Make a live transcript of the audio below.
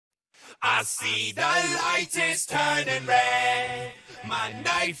I see the light is turning red. My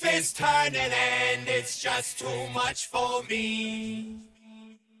knife is turning and it's just too much for me.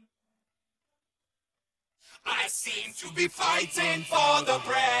 I seem to be fighting for the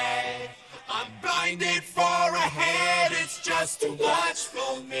bread. I'm blinded for a head, it's just too much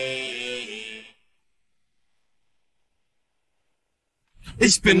for me.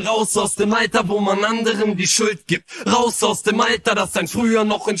 Ich bin raus aus dem Alter, wo man anderen die Schuld gibt. Raus aus dem Alter, das ein früher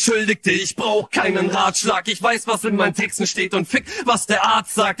noch entschuldigte. Ich brauch keinen Ratschlag, ich weiß, was in meinen Texten steht. Und fick, was der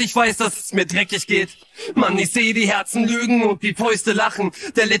Arzt sagt, ich weiß, dass es mir dreckig geht. Mann, ich seh die Herzen lügen und die Fäuste lachen.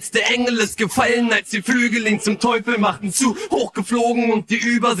 Der letzte Engel ist gefallen, als die Flügel ihn zum Teufel machten. Zu hoch geflogen und die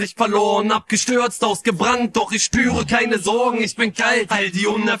Übersicht verloren. Abgestürzt, ausgebrannt, doch ich spüre keine Sorgen. Ich bin kalt, all die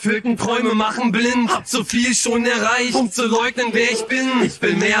unerfüllten Träume machen blind. Hab so viel schon erreicht, um zu leugnen, wer ich bin. Ich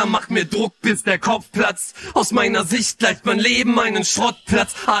will mehr, mach mir Druck, bis der Kopf platzt. Aus meiner Sicht gleicht mein Leben einen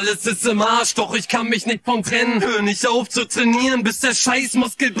Schrottplatz. Alles ist im Arsch, doch ich kann mich nicht von trennen. Hör nicht auf zu trainieren, bis der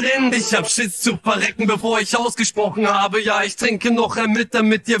Scheißmuskel brennt. Ich hab Schiss zu verrecken, bevor ich ausgesprochen habe. Ja, ich trinke noch ein mit,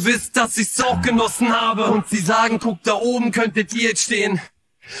 damit ihr wisst, dass ich's auch genossen habe. Und sie sagen, guck, da oben könntet ihr jetzt stehen.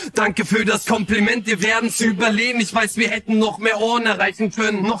 Danke für das Kompliment, wir werden's überleben. Ich weiß, wir hätten noch mehr Ohren erreichen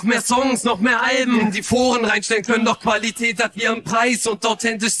können. Noch mehr Songs, noch mehr Alben in die Foren reinstellen können. Doch Qualität hat ihren Preis und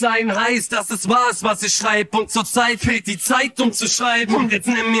authentisch sein heißt, dass es wahr ist, was ich schreibe. Und zur Zeit fehlt die Zeit, um zu schreiben. Und jetzt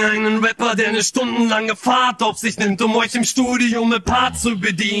nimm mir einen Rapper, der eine stundenlange Fahrt auf sich nimmt, um euch im Studio mit Part zu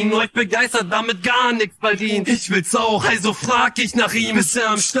bedienen. Euch begeistert damit gar nichts verdient. Ich will's auch, also frag ich nach ihm. Ist er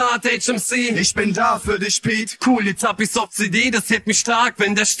am Start, HMC? Ich bin da für dich, Pete. Cool, jetzt hab ich's auf CD, das hält mich stark,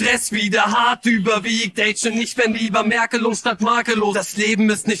 wenn der Stress wieder hart überwiegt. Agent, ich wenn lieber merkelos statt makellos. Das Leben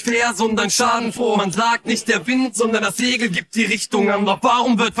ist nicht fair, sondern schadenfroh. Man sagt nicht der Wind, sondern das Segel gibt die Richtung an. Doch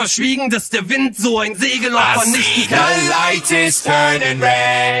warum wird verschwiegen, dass der Wind so ein Segel auch vernichten kann? The light is turning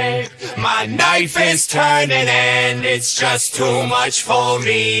red. My knife is turning and it's just too much for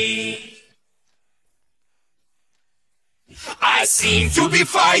me. I seem to be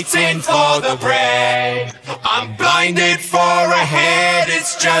fighting for the bread. I'm blinded for a head,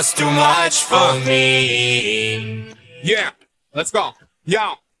 it's just too much for me. Yeah, let's go.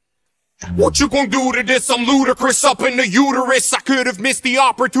 Yo. What you gonna do to this? I'm ludicrous up in the uterus. I could have missed the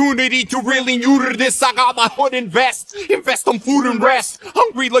opportunity to really neuter this. I got my hood invest on food and rest.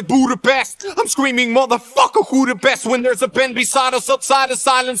 Hungry like Budapest. I'm screaming, motherfucker, who the best? When there's a pen beside us, outside of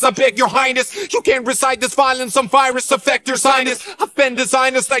silence, I beg your highness. You can't recite this violence, some virus affect your sinus. Offend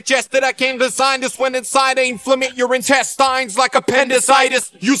designers, digest that I can't design this. When inside I inflammate your intestines like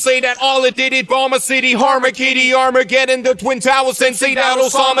appendicitis. You say that all it did, it bomb a city, harm a kitty, Armageddon, the Twin Towers, and say that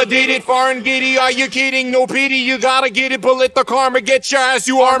Osama did it. Foreign giddy, are you kidding? No pity, you gotta get it, but let the karma get your ass,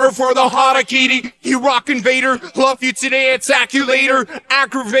 you armor for the Harakiri. You rock invader, love you today, attack you later.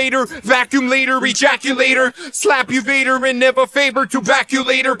 Aggravator, vacuum later, ejaculator. Slap you Vader and never favor to back you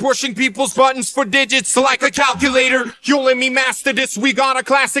later. Pushing people's buttons for digits like a calculator. You'll let me master this, we got a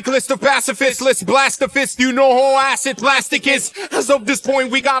classic list of pacifists. Let's blast a fist, you know how acid plastic is. As of this point,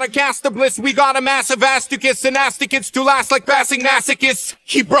 we gotta cast a bliss. We got a massive asticus and asticates to last like passing masochists.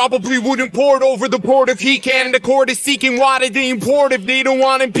 He probably wouldn't port over the port if he can. The court is seeking water they import if they don't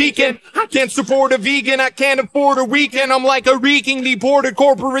want him peeking. I can't support a vegan, I can't afford a weekend. I'm like a reeking, deported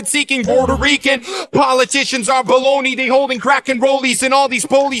corporate seeking Puerto Rican. Politicians are baloney, they holding crack and rollies. And all these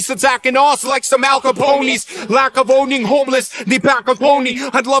police attacking us like some Al Capones. Lack of owning homeless, they pack a pony.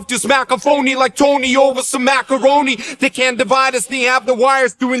 I'd love to smack a phony like Tony over some macaroni. They can't divide us, they have the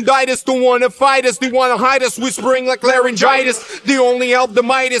wires to indict us. Don't wanna fight us, they wanna hide us, whispering like laryngitis. They only help the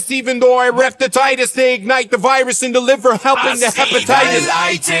Midas, even though I ref the tightest. They ignite the virus in the liver, helping the hepatitis. The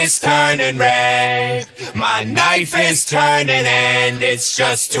light is turning red. My knife is turning and it's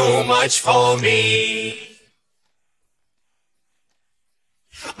just too much for me.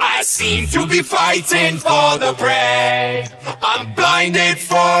 I seem to be fighting for the bread. I'm blinded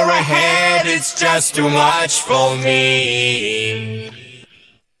for a head, it's just too much for me.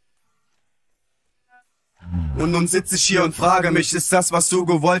 Und nun sitze ich hier und frage mich, ist das, was du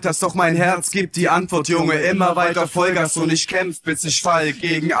gewollt hast? Doch mein Herz gibt die Antwort, Junge, immer weiter Vollgas. Und ich kämpf, bis ich fall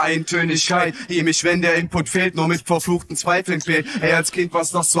gegen Eintönigkeit, die mich, wenn der Input fehlt, nur mit verfluchten Zweifeln quält. Ey, als Kind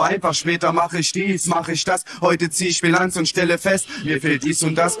war's doch so einfach, später mach ich dies, mach ich das. Heute zieh ich Bilanz und stelle fest, mir fehlt dies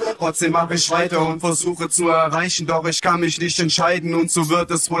und das. Trotzdem mach ich weiter und versuche zu erreichen. Doch ich kann mich nicht entscheiden und so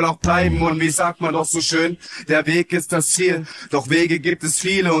wird es wohl auch bleiben. Und wie sagt man doch so schön, der Weg ist das Ziel. Doch Wege gibt es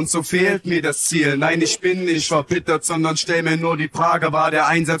viele und so fehlt mir das Ziel. Nein, ich bin nicht verbittert, sondern stell mir nur die Frage, war der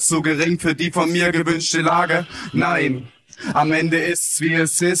Einsatz so gering für die von mir gewünschte Lage? Nein. Am Ende ist's wie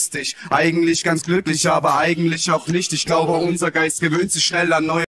es ist. Ich eigentlich ganz glücklich, aber eigentlich auch nicht. Ich glaube, unser Geist gewöhnt sich schnell an neue